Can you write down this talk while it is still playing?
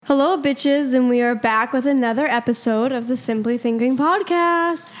Hello, bitches, and we are back with another episode of the Simply Thinking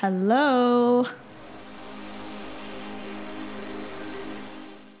podcast. Hello.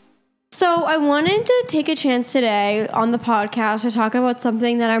 So I wanted to take a chance today on the podcast to talk about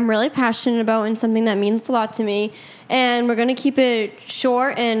something that I'm really passionate about and something that means a lot to me. And we're going to keep it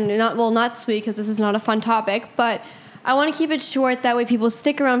short and not sweet because this is not a fun topic, but I want to keep it short. That way people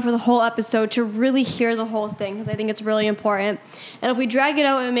stick around for the whole episode to really hear the whole thing because I think it's really important. And if we drag it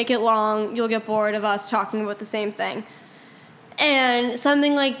out and make it long, you'll get bored of us talking about the same thing. And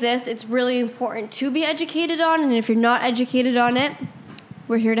something like this, it's really important to be educated on. And if you're not educated on it,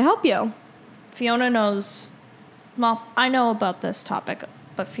 we're here to help you. Fiona knows, well, I know about this topic,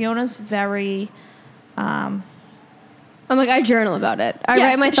 but Fiona's very... I journal about it. I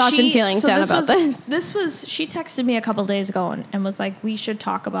write my thoughts and feelings down about this. She texted me a couple days ago and was like, we should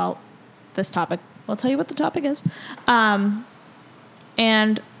talk about this topic. I'll tell you what the topic is. And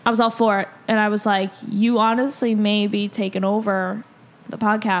I was all for it. And I was like, you honestly may be taking over the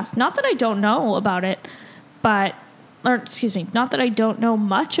podcast. Not that I don't know about it, not that I don't know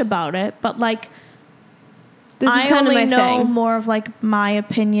much about it, but like, this is kind of my know thing. more of like my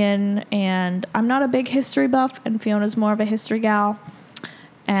opinion, and I'm not a big history buff, and Fiona's more of a history gal,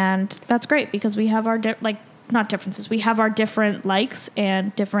 and that's great because we have our not differences. We have our different likes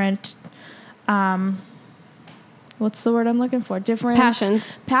and different, what's the word I'm looking for? Different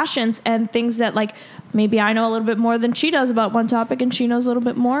passions, and things that like maybe I know a little bit more than she does about one topic, and she knows a little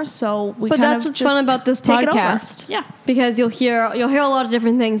bit more. So we. But that's what's fun about this podcast. Yeah, because you'll hear a lot of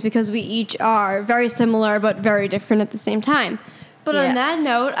different things because we each are very similar but very different at the same time. But on that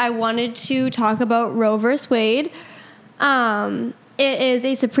note, I wanted to talk about Roe vs. Wade. It is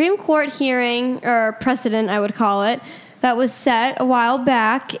a Supreme Court hearing, or precedent, I would call it, that was set a while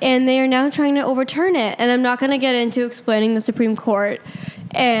back, and they are now trying to overturn it. And I'm not going to get into explaining the Supreme Court.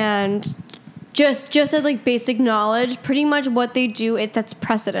 And just as like basic knowledge, pretty much what they do, it sets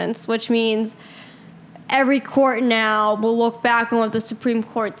precedents, which means every court now will look back on what the Supreme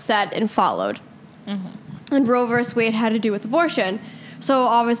Court said and followed. Mm-hmm. And Roe vs. Wade had to do with abortion. So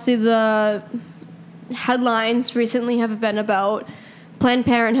obviously the headlines recently have been about Planned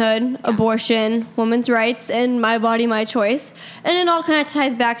Parenthood, abortion, women's rights, and my body, my choice. And it all kind of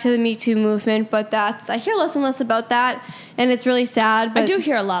ties back to the Me Too movement, but I hear less and less about that, and it's really sad. But I do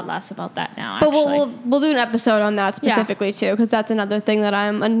hear a lot less about that now, but we'll do an episode on that specifically, too, because that's another thing that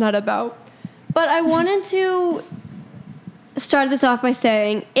I'm a nut about. But I wanted to start this off by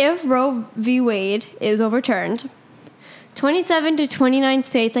saying, if Roe v. Wade is overturned, 27 to 29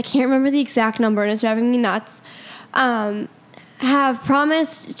 states, I can't remember the exact number, and it's driving me nuts, have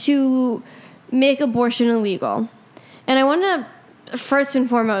promised to make abortion illegal. And I want to, first and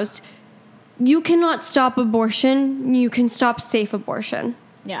foremost, you cannot stop abortion. You can stop safe abortion.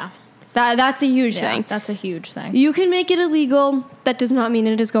 Yeah. That's a huge thing. That's a huge thing. You can make it illegal. That does not mean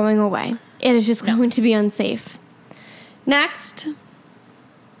it is going away. It is just going to be unsafe. Next,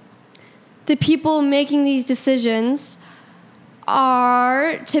 the people making these decisions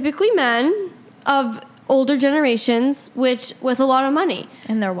are typically men of older generations, with a lot of money.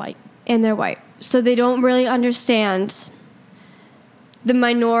 And they're white. So they don't really understand the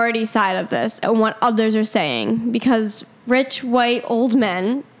minority side of this and what others are saying, because rich, white, old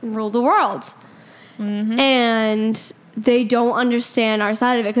men rule the world. Mm-hmm. And they don't understand our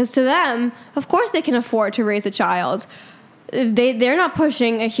side of it, because to them, of course they can afford to raise a child. They're not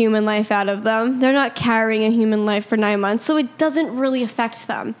pushing a human life out of them. They're not carrying a human life for 9 months, so it doesn't really affect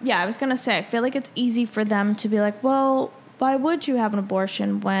them. Yeah, I was going to say, I feel like it's easy for them to be like, well, why would you have an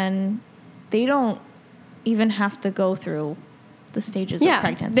abortion when they don't even have to go through the stages of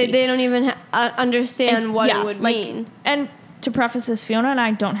pregnancy? They don't even understand what it would mean. And to preface this, Fiona and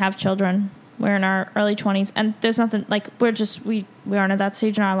I don't have children. We're in our early 20s, and there's nothing, like, we aren't at that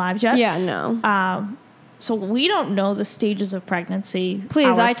stage in our lives yet. Yeah, no. So we don't know the stages of pregnancy. Please,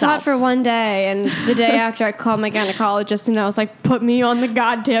 ourselves. I taught for one day, and the day after I called my gynecologist, and I was like, put me on the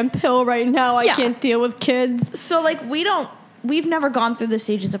goddamn pill right now. I can't deal with kids. So, like, we've never gone through the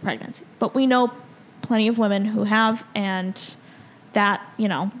stages of pregnancy, but we know plenty of women who have, and that,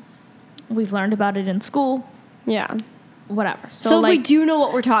 we've learned about it in school. Yeah. Whatever. So like, we do know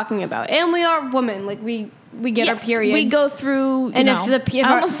what we're talking about, and we are women. Like, we get our periods. We go through, I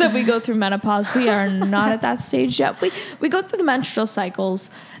almost said we go through menopause. We are not at that stage yet. We go through the menstrual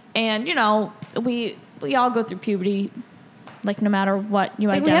cycles, and, we all go through puberty, like, no matter what you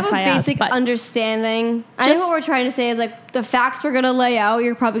identify as. We have a basic understanding. I think what we're trying to say is, like, the facts we're going to lay out,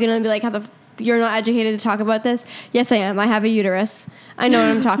 you're probably going to be like, you're not educated to talk about this. Yes, I am. I have a uterus. I know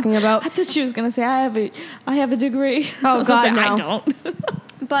what I'm talking about. I thought she was going to say, I have a degree. Oh, God, no. I don't.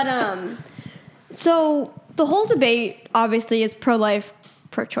 But so the whole debate obviously is pro-life,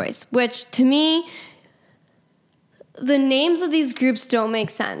 pro-choice, which to me, the names of these groups don't make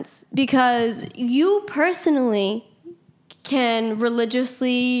sense because you personally can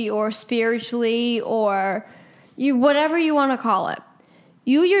religiously or spiritually or you whatever you want to call it,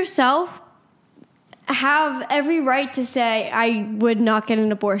 you yourself have every right to say, I would not get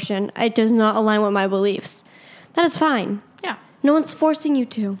an abortion. It does not align with my beliefs. That is fine. Yeah. No one's forcing you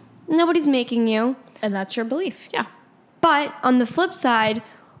to. Nobody's making you. And that's your belief. Yeah. But on the flip side,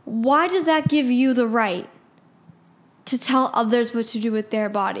 why does that give you the right to tell others what to do with their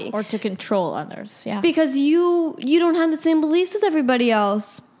body? Or to control others. Yeah. Because you don't have the same beliefs as everybody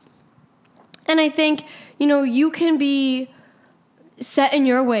else. And I think, you can be set in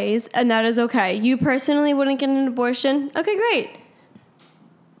your ways, and that is okay. You personally wouldn't get an abortion? Okay, great.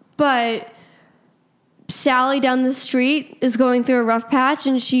 But Sally down the street is going through a rough patch,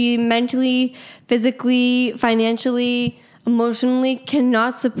 and she mentally, physically, financially, emotionally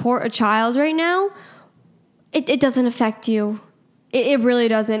cannot support a child right now. It doesn't affect you. It really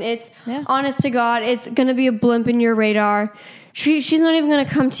doesn't. It's honest to God, it's going to be a blimp in your radar. She's not even going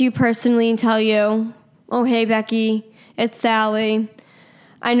to come to you personally and tell you, oh, hey, Becky, it's Sally.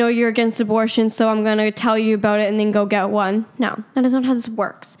 I know you're against abortion, so I'm going to tell you about it and then go get one. No, that is not how this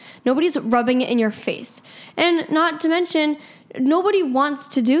works. Nobody's rubbing it in your face. And not to mention, nobody wants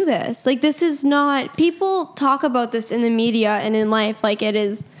to do this. Like, this is not... People talk about this in the media and in life like it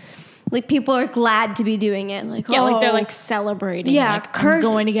is... Like, people are glad to be doing it. Like, like they're like celebrating. Yeah, like, I'm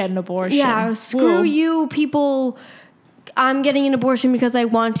going to get an abortion. Yeah, screw you, people. I'm getting an abortion because I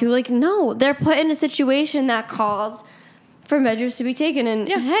want to. Like, no, they're put in a situation that calls for measures to be taken. And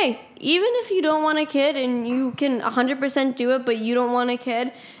hey, even if you don't want a kid and you can 100% do it, but you don't want a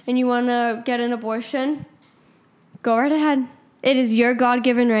kid and you want to get an abortion, go right ahead. It is your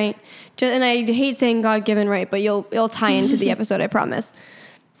God-given right. And I hate saying God-given right, but it'll tie into the episode, I promise.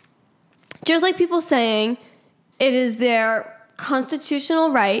 Just like people saying it is their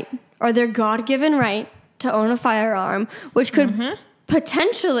constitutional right or their God-given right to own a firearm, which could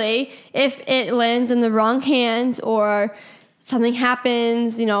potentially, if it lands in the wrong hands or something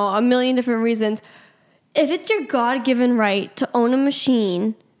happens, a million different reasons. If it's your God-given right to own a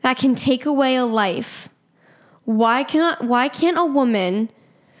machine that can take away a life, why can't a woman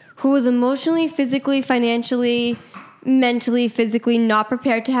who is emotionally, physically, financially, mentally, physically not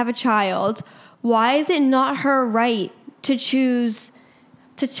prepared to have a child, why is it not her right to choose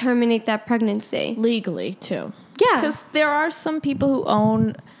to terminate that pregnancy? Legally, too. Yeah. Because there are some people who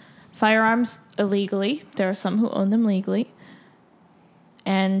own firearms illegally. There are some who own them legally.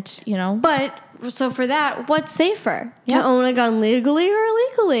 And, But, so for that, what's safer? To own a gun legally or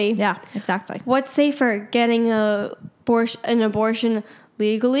illegally? Yeah, exactly. What's safer? Getting an abortion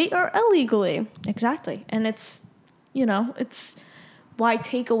legally or illegally? Exactly. And it's why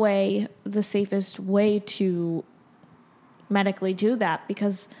take away the safest way to medically do that?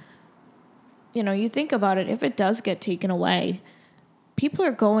 Because, you think about it, if it does get taken away, people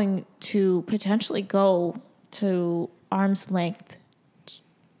are going to potentially go to arm's length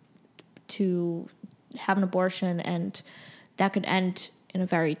to have an abortion, and that could end in a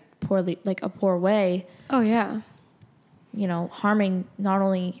very poor way. Oh, yeah. Harming not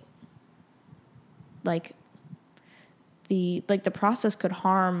only the process could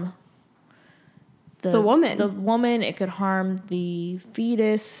harm the woman, it could harm the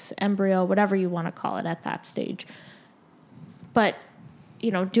fetus, embryo, whatever you want to call it at that stage. But,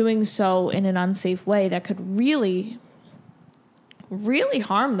 doing so in an unsafe way that could really, really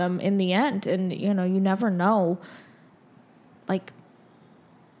harm them in the end. And, you never know,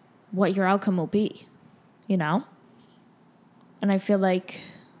 what your outcome will be, And I feel like,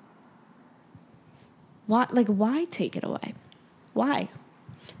 why take it away? Why?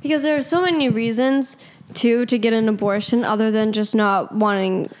 Because there are so many reasons, to get an abortion other than just not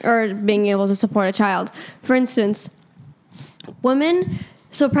wanting or being able to support a child. For instance,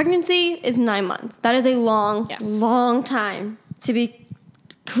 so pregnancy is 9 months. That is a long time to be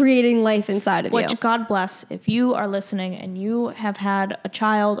creating life inside of you. Which, God bless, if you are listening and you have had a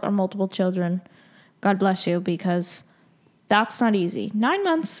child or multiple children, God bless you, because that's not easy. 9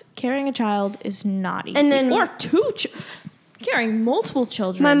 months carrying a child is not easy. And then, or carrying multiple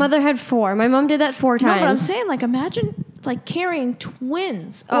children. My mother had 4. My mom did that 4 times. No, but I'm saying, imagine, carrying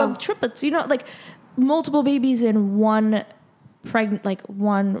twins or triplets, multiple babies in one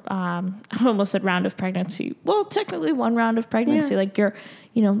I almost said round of pregnancy. Well, technically one round of pregnancy. Yeah.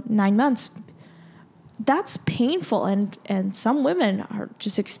 You're, 9 months. That's painful. And some women are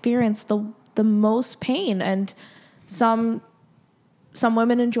just experience the most pain, and some some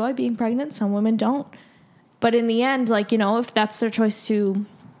women enjoy being pregnant, some women don't. But in the end, like, you know, if that's their choice to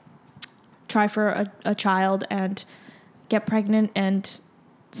try for a child and get pregnant, and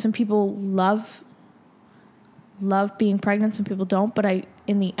some people love being pregnant, some people don't, but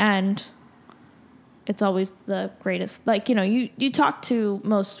in the end, it's always the greatest. Like, you know, you talk to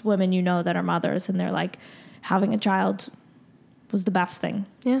most women, you know, that are mothers, and they're like, having a child was the best thing.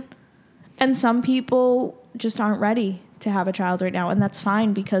 Yeah. And some people just aren't ready to have a child right now, and that's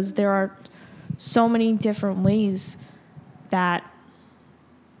fine, because there are so many different ways that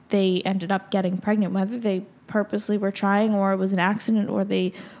they ended up getting pregnant, whether they purposely were trying, or it was an accident, or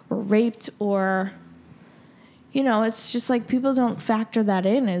they were raped, or, you know, it's just like people don't factor that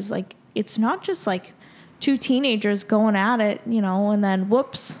in. Is like, it's not just like two teenagers going at it, you know, and then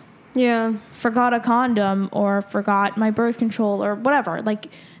whoops, yeah, forgot a condom or forgot my birth control or whatever. Like,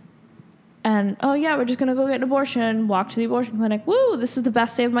 and, oh yeah, we're just going to go get an abortion, walk to the abortion clinic. Woo, this is the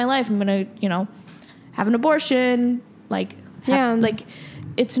best day of my life. I'm going to, you know, have an abortion. Like, like,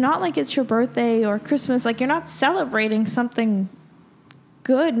 it's not like it's your birthday or Christmas. Like, you're not celebrating something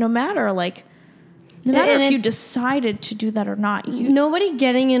good, no matter if you decided to do that or not. Nobody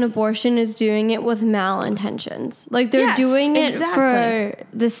getting an abortion is doing it with malintentions. Like, they're doing it for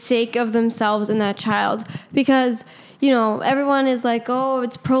the sake of themselves and that child. Because, you know, everyone is like, oh,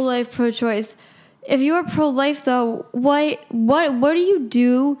 it's pro-life, pro-choice. If you're pro-life, though, what do you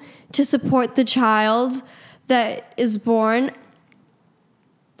do to support the child that is born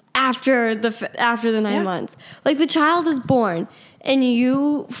after the 9 months? Like, the child is born, and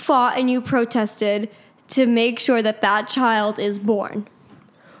you fought and you protested to make sure that child is born.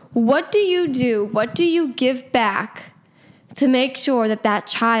 What do you do? What do you give back to make sure that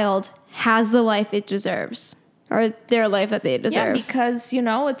child has the life it deserves, or their life that they deserve? Yeah, because, you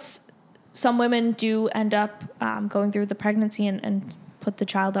know, it's some women do end up going through the pregnancy and put the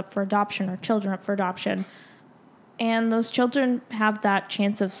child up for adoption, or children up for adoption. And those children have that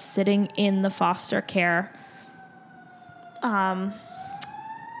chance of sitting in the foster care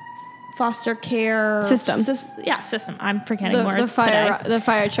system. System. I'm forgetting words today. The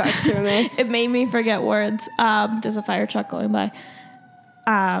fire truck threw me. It made me forget words. There's a fire truck going by.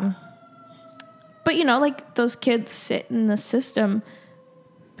 But, you know, like, those kids sit in the system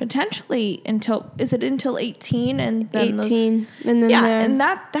potentially until 18, and then 18, and then and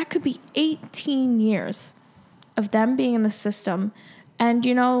that could be 18 years of them being in the system. And,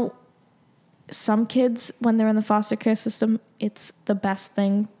 you know, some kids, when they're in the foster care system, it's the best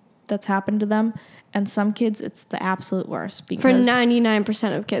thing that's happened to them. And some kids, it's the absolute worst. Because for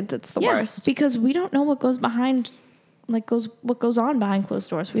 99% of kids, it's the worst. Because we don't know what goes on behind closed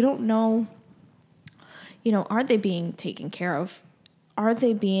doors. We don't know, you know, are they being taken care of? Are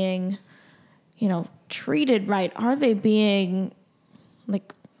they being, you know, treated right? Are they being,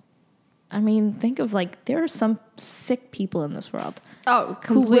 like, I mean, think of, like, there are some sick people in this world. Oh,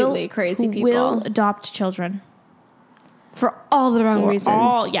 completely crazy people. Who will adopt children. For all the wrong reasons.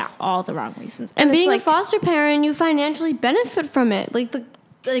 All the wrong reasons. And being a foster parent, you financially benefit from it. Like,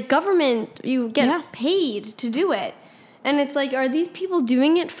 the government, you get paid to do it. And it's like, are these people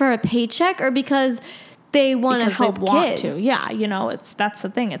doing it for a paycheck, or because they want to help kids? Yeah, you know, that's the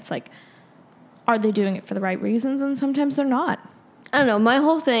thing. It's like, are they doing it for the right reasons? And sometimes they're not. I don't know. My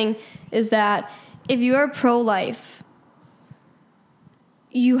whole thing is that if you are pro-life,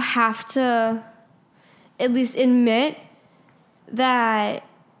 you have to at least admit that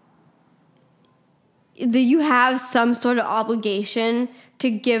you have some sort of obligation to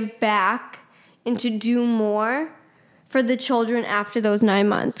give back and to do more for the children after those 9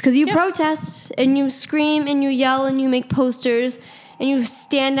 months. Because you protest and you scream and you yell and you make posters and you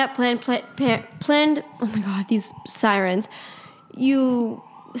stand up, planned, oh my God, these sirens. You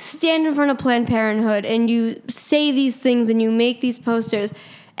stand in front of Planned Parenthood and you say these things and you make these posters,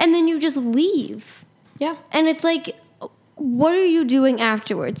 and then you just leave. Yeah. And it's like, what are you doing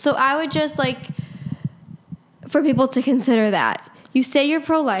afterwards? So I would just like for people to consider that. You say you're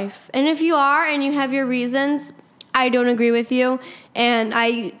pro-life, and if you are and you have your reasons, I don't agree with you, and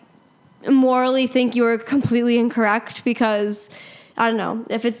I morally think you're completely incorrect, because I don't know,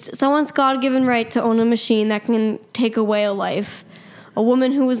 if it's someone's God-given right to own a machine that can take away a life, a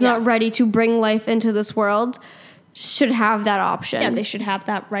woman who is not ready to bring life into this world should have that option. Yeah, they should have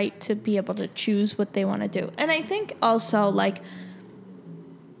that right to be able to choose what they want to do. And I think also, like,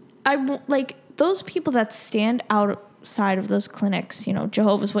 those people that stand outside of those clinics, you know,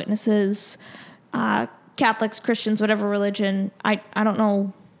 Jehovah's Witnesses, Catholics, Christians, whatever religion, I don't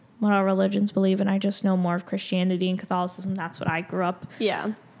know what our religions believe in. I just know more of Christianity and Catholicism. That's what I grew up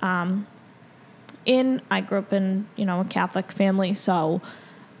I grew up in, a Catholic family, so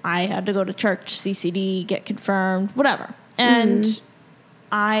I had to go to church, CCD, get confirmed, whatever. And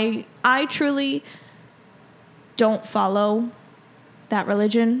I truly don't follow that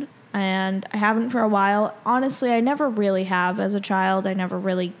religion, and I haven't for a while. Honestly, I never really have as a child. I never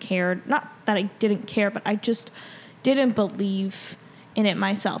really cared. Not that I didn't care, but I just didn't believe in it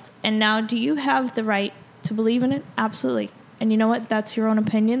myself. And now, do you have the right to believe in it? Absolutely. And you know what? That's your own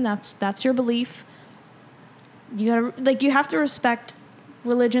opinion. That's your belief. You have to respect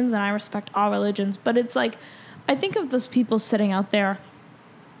religions, and I respect all religions. But it's like, I think of those people sitting out there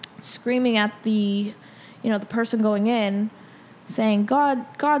screaming at the person going in, saying,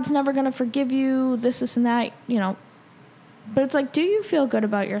 God's never going to forgive you, this, and that, But it's like, do you feel good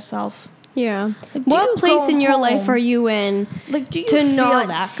about yourself? Yeah. Like, what place in your life are you in? Like, do you to feel not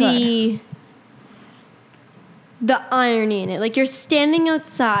that see good? The irony in it? Like, you're standing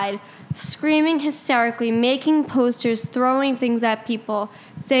outside, screaming hysterically, making posters, throwing things at people,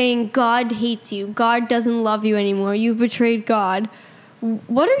 saying God hates you, God doesn't love you anymore, you've betrayed God.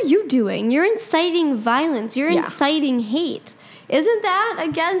 What are you doing? You're inciting violence. You're inciting hate. Isn't that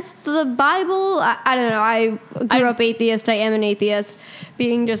against the Bible? I don't know. I grew up atheist. I am an atheist.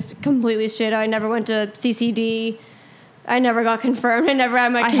 Being just completely straight. I never went to CCD. I never got confirmed. I never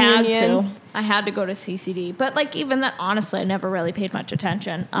had my communion. I had to go to CCD. But, like, even that, honestly, I never really paid much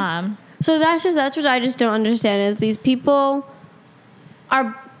attention. So that's what I just don't understand is these people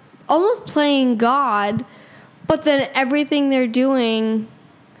are almost playing God, but then everything they're doing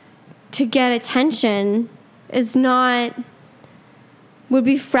to get attention would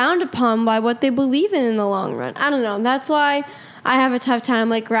be frowned upon by what they believe in the long run. I don't know. That's why I have a tough time,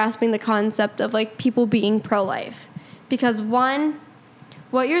 like, grasping the concept of, like, people being pro-life. Because, one,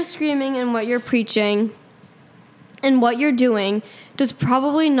 what you're screaming and what you're preaching and what you're doing does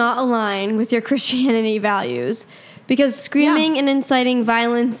probably not align with your Christianity values. Because screaming and inciting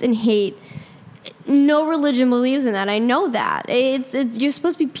violence and hate, no religion believes in that. I know that. It's you're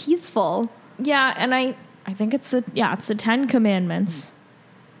supposed to be peaceful. Yeah, and I think it's the 10 Commandments.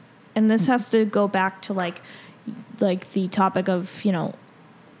 And this has to go back to like the topic of,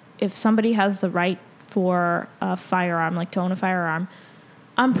 if somebody has the right for a firearm, like to own a firearm,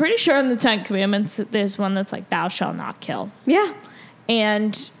 I'm pretty sure in the 10 Commandments there's one that's like, thou shalt not kill. Yeah.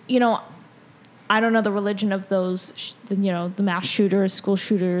 And, I don't know the religion of those, the mass shooters, school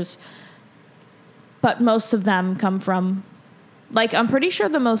shooters, but most of them come from, like, I'm pretty sure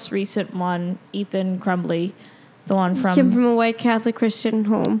the most recent one, Ethan Crumbley, the one came from a white Catholic Christian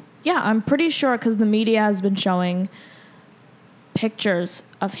home. Yeah, I'm pretty sure because the media has been showing pictures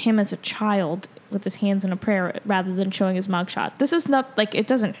of him as a child with his hands in a prayer rather than showing his mugshot. This is not, like,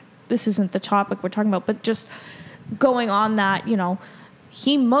 this isn't the topic we're talking about, but just going on that,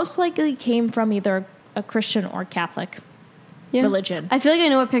 he most likely came from either a Christian or Catholic religion. I feel like I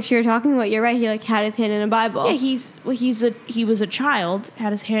know what picture you're talking about. You're right. He had his hand in a Bible. Yeah, he was a child,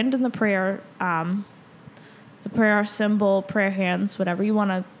 had his hand in the prayer symbol, prayer hands, whatever you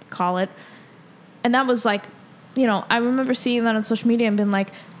want to call it. And that was like, I remember seeing that on social media and being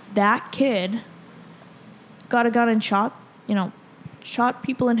like, that kid got a gun and shot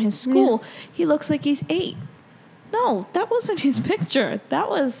people in his school. Yeah. He looks like he's 8. No, that wasn't his picture. That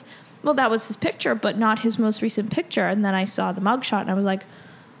was his picture, but not his most recent picture. And then I saw the mugshot, and I was like,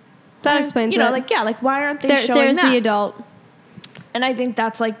 that explains it. Why aren't they showing there's that? There's the adult. And I think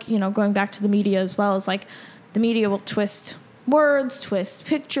that's like, going back to the media as well, is like the media will twist words, twist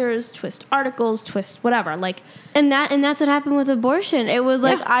pictures, twist articles, twist whatever. Like, and that's what happened with abortion. It was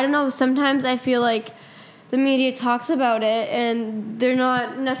like, I don't know, sometimes I feel like the media talks about it and they're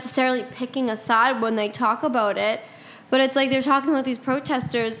not necessarily picking a side when they talk about it, but it's like they're talking about these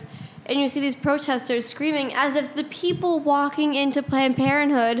protesters, and you see these protesters screaming as if the people walking into Planned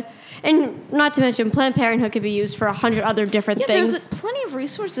Parenthood, and not to mention Planned Parenthood could be used for 100 other different things. There's plenty of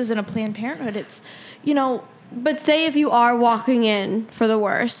resources in a Planned Parenthood. It's, But say if you are walking in for the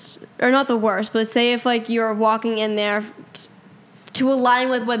worst, or not the worst, but say if like you're walking in there to align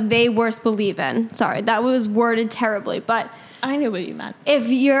with what they worst believe in. Sorry, that was worded terribly, but I knew what you meant. If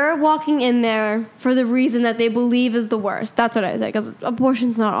you're walking in there for the reason that they believe is the worst, that's what I say, because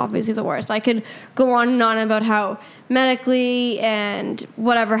abortion's not obviously the worst. I could go on and on about how medically and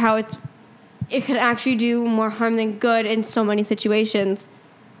whatever, how it could actually do more harm than good in so many situations.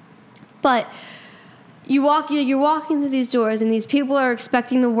 But you're walking through these doors, and these people are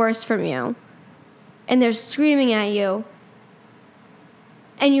expecting the worst from you, and they're screaming at you,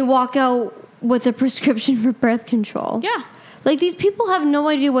 and you walk out with a prescription for birth control. Yeah. Like, these people have no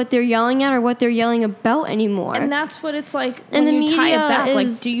idea what they're yelling at or what they're yelling about anymore. And that's what it's like And when the you tie it media back. Like,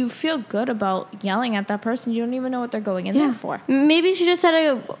 is- do you feel good about yelling at that person? You don't even know what they're going in there for. Maybe she just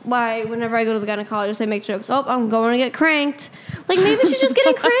said, why, whenever I go to the gynecologist, I make jokes. Oh, I'm going to get cranked. Like, maybe she's just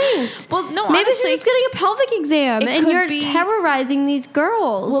getting cranked. Well, no, maybe honestly, she's just getting a pelvic exam, it and could you're be- terrorizing these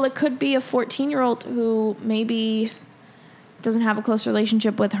girls. Well, it could be a 14-year-old who maybe doesn't have a close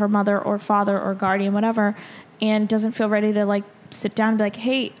relationship with her mother or father or guardian, whatever, and doesn't feel ready to, like, sit down and be like,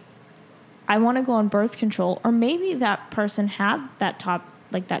 hey, I want to go on birth control. Or maybe that person had that talk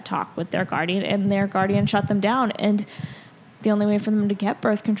with their guardian, and their guardian shut them down, and the only way for them to get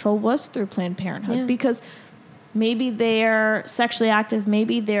birth control was through Planned Parenthood, because maybe they're sexually active,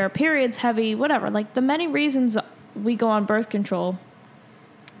 maybe their period's heavy, whatever. Like, the many reasons we go on birth control,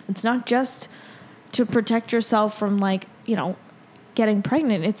 it's not just to protect yourself from, like, you know, getting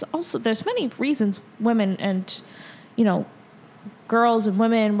pregnant. It's also, there's many reasons women and, you know, girls and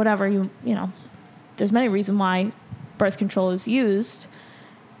women, whatever, you know, there's many reasons why birth control is used,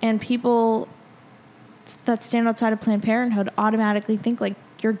 and people that stand outside of Planned Parenthood automatically think, like,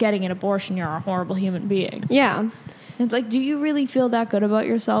 you're getting an abortion, you're a horrible human being. Yeah. And it's like, do you really feel that good about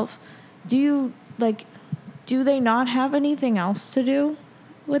yourself? Do you, like, do they not have anything else to do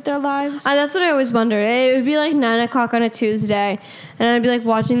with their lives? That's what I always wondered. It would be like 9 o'clock on a Tuesday, and I'd be like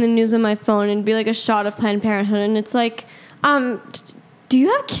watching the news on my phone, and it'd be like a shot of Planned Parenthood, and it's like, do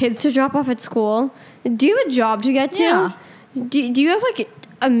you have kids to drop off at school? Do you have a job to get to? Yeah. Do you have, like,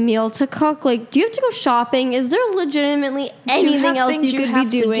 a meal to cook? Like, do you have to go shopping? Is there legitimately anything else you could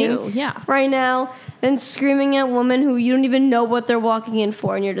be doing right now than screaming at women who you don't even know what they're walking in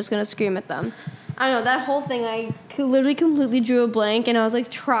for, and you're just going to scream at them? I don't know, that whole thing, I literally completely drew a blank, and I was, like,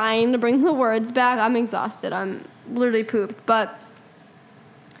 trying to bring the words back. I'm exhausted. I'm literally pooped. But,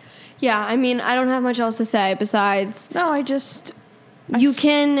 yeah, I mean, I don't have much else to say besides... No, You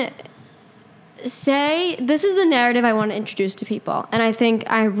can say, this is the narrative I want to introduce to people. And I think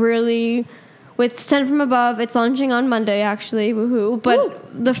I really, with Sent From Above, it's launching on Monday, actually, woohoo.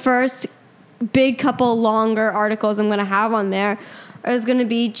 But the first big couple longer articles I'm going to have on there is going to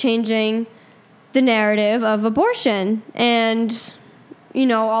be changing the narrative of abortion and, you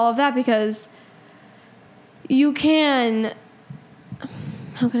know, all of that, because you can,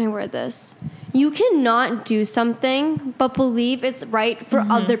 how can I word this? You cannot do something but believe it's right for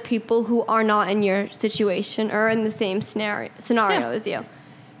other people who are not in your situation or in the same scenario as you.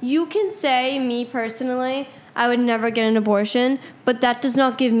 You can say, me personally, I would never get an abortion, but that does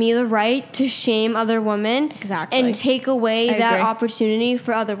not give me the right to shame other women and take away that opportunity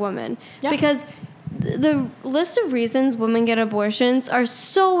for other women. Yeah. Because the list of reasons women get abortions are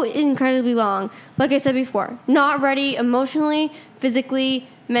so incredibly long. Like I said before, not ready emotionally, physically,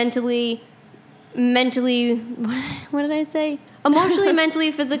 mentally, what did I say? Emotionally,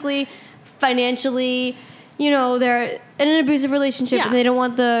 mentally, physically, financially, you know, they're in an abusive relationship and they don't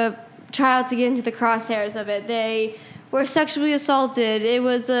want the child to get into the crosshairs of it. They were sexually assaulted. It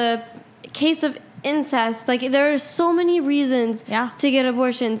was a case of incest. Like, there are so many reasons to get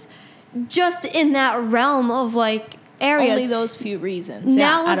abortions just in that realm of, like, areas. Only those few reasons.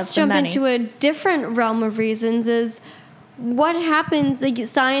 Now let's jump into a different realm of reasons is what happens, like,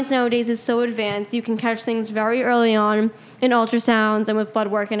 science nowadays is so advanced, you can catch things very early on in ultrasounds and with blood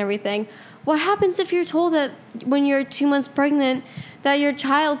work and everything. What happens if you're told that when you're 2 months pregnant that your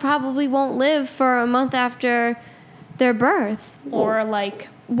child probably won't live for a month after their birth? Or, like,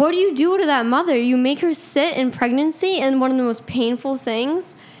 what do you do to that mother? You make her sit in pregnancy and one of the most painful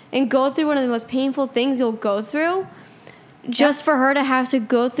things and go through one of the most painful things you'll go through just for her to have to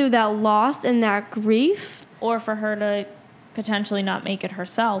go through that loss and that grief? Or for her to potentially not make it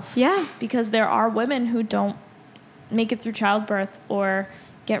herself. Yeah. Because there are women who don't make it through childbirth or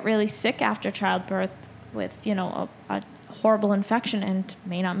get really sick after childbirth with, you know, a horrible infection and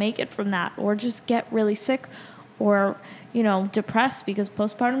may not make it from that, or just get really sick or, you know, depressed, because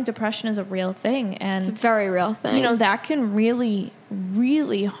postpartum depression is a real thing. And it's a very real thing. You know, that can really,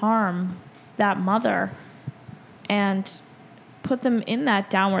 really harm that mother and put them in that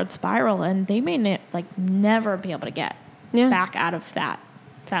downward spiral, and they may never be able to get back out of that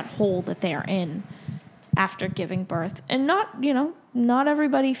hole that they are in after giving birth. And not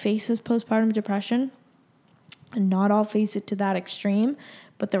everybody faces postpartum depression, and not all face it to that extreme,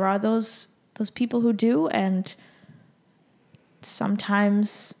 but there are those people who do. And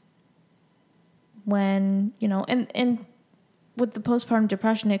sometimes when, you know, and with the postpartum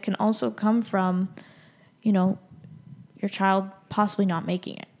depression, it can also come from, you know, your child possibly not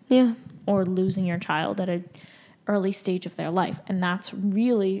making it. Yeah. Or losing your child at a early stage of their life. And that's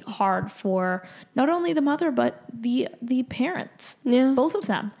really hard for not only the mother, but the parents, both of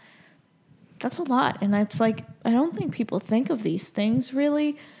them. That's a lot. And it's like, I don't think people think of these things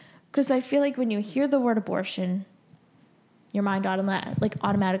really, because I feel like when you hear the word abortion, your mind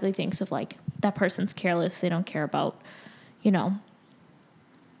automatically thinks of like, that person's careless. They don't care about,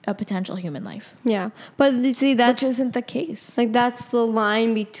 a potential human life. Yeah. But you see, which isn't the case. Like, that's the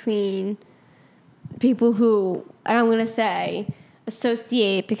line between people who, and I'm going to say,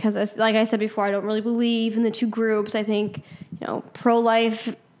 associate, because like I said before, I don't really believe in the two groups. I think,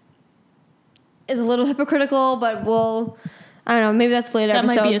 pro-life is a little hypocritical, but I don't know, maybe that's later that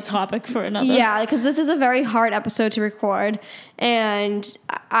episode. That might be a topic for another. Yeah, because this is a very hard episode to record, and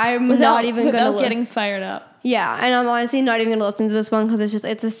I'm not even going to... Without getting fired up. Yeah, and I'm honestly not even going to listen to this one because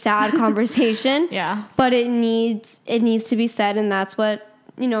it's a sad conversation. Yeah. But it needs to be said, and that's what,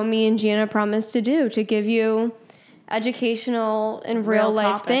 me and Gianna promised to do, to give you educational and real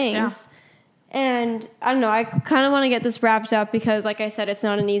life topics, things. Yeah. And I don't know, I kind of want to get this wrapped up because, like I said, it's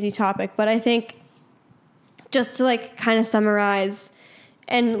not an easy topic, but I think just to like kind of summarize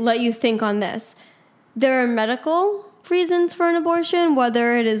and let you think on this, there are medical reasons for an abortion,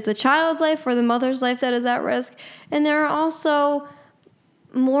 whether it is the child's life or the mother's life that is at risk, and there are also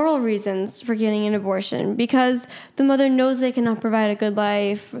moral reasons for getting an abortion because the mother knows they cannot provide a good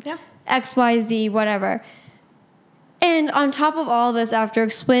life, XYZ, whatever. And on top of all this, after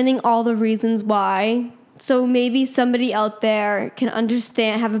explaining all the reasons why, so maybe somebody out there can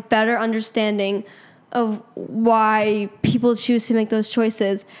have a better understanding of why people choose to make those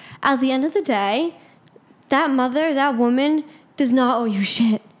choices. At the end of the day, that mother, that woman, does not owe you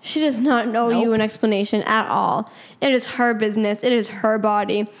shit. She does not owe you an explanation at all. It is her business. It is her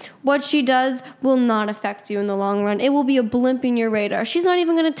body. What she does will not affect you in the long run. It will be a blimp in your radar. She's not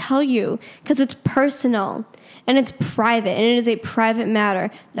even going to tell you because it's personal and it's private and it is a private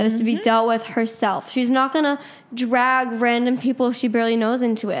matter that is to be dealt with herself. She's not going to drag random people she barely knows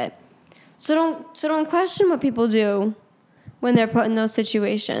into it. So don't question what people do when they're put in those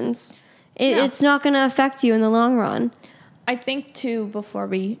situations. It's not going to affect you in the long run. I think, too, before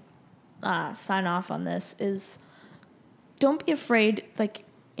we sign off on this, is don't be afraid. Like,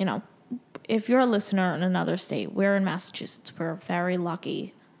 if you're a listener in another state, we're in Massachusetts. We're very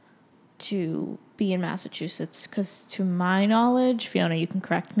lucky to be in Massachusetts because, to my knowledge, Fiona, you can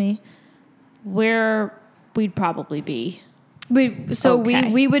correct me, we'd probably be. We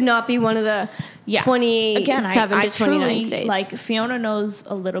would not be one of the 27 to 29 states. Like, Fiona knows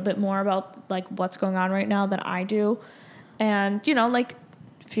a little bit more about like what's going on right now than I do. And, like,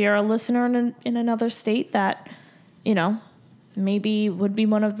 if you're a listener in another state that, maybe would be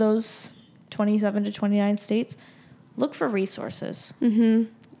one of those 27 to 29 states, look for resources. Mm-hmm.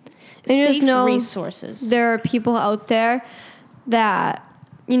 Safe resources. There are people out there that,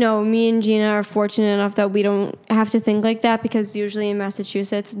 me and Gina are fortunate enough that we don't have to think like that because usually in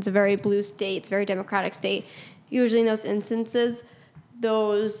Massachusetts, it's a very blue state, it's a very democratic state. Usually in those instances,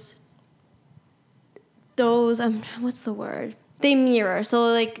 those what's the word? They mirror. So,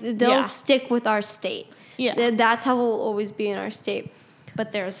 like, they'll stick with our state. Yeah. That's how we'll always be in our state.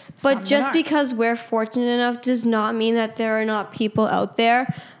 But there's But just because we're fortunate enough does not mean that there are not people out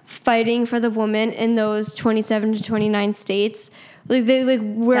there fighting for the woman in those 27 to 29 states. We're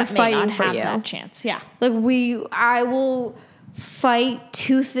that fighting may not for have you. That chance, yeah. I will fight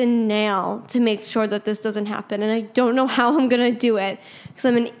tooth and nail to make sure that this doesn't happen. And I don't know how I'm going to do it because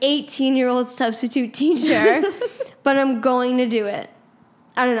I'm an 18-year-old substitute teacher, but I'm going to do it.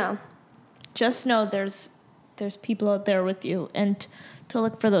 I don't know. Just know there's people out there with you and to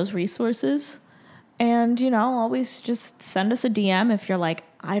look for those resources. And, always just send us a DM if you're like,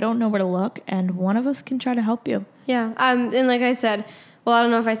 I don't know where to look, and one of us can try to help you. Yeah. And like I said, well, I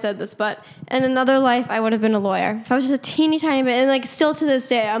don't know if I said this, but in another life, I would have been a lawyer. If I was just a teeny tiny bit, and like still to this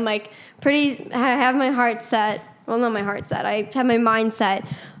day, I'm like I have my heart set. Well, not my heart set. I have my mind set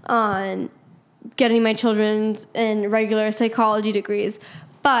on getting my children's in regular psychology degrees.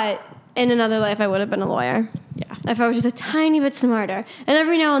 But in another life, I would have been a lawyer. Yeah. If I was just a tiny bit smarter. And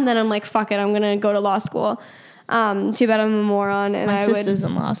every now and then, I'm like, fuck it, I'm going to go to law school. Too bad I'm a moron. And my sister's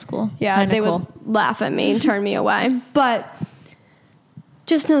in law school. Yeah, they would laugh at me and turn me away. But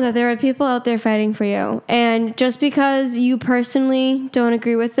just know that there are people out there fighting for you. And just because you personally don't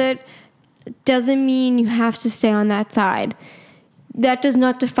agree with it doesn't mean you have to stay on that side. That does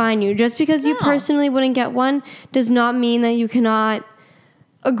not define you. Just because you personally wouldn't get one does not mean that you cannot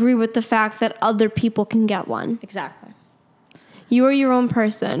agree with the fact that other people can get one. Exactly. You are your own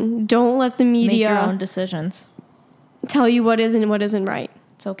person. Don't let the media make your own decisions. Tell you what is and what isn't right.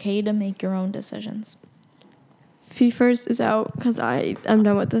 It's okay to make your own decisions. Feefers is out because I'm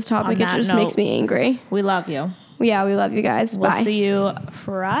done with this topic. It just makes me angry. We love you. Yeah, we love you guys. We'll Bye. see you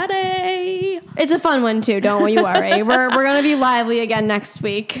Friday. It's a fun one too. Don't you worry. We're gonna be lively again next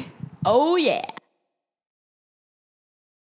week. Oh yeah.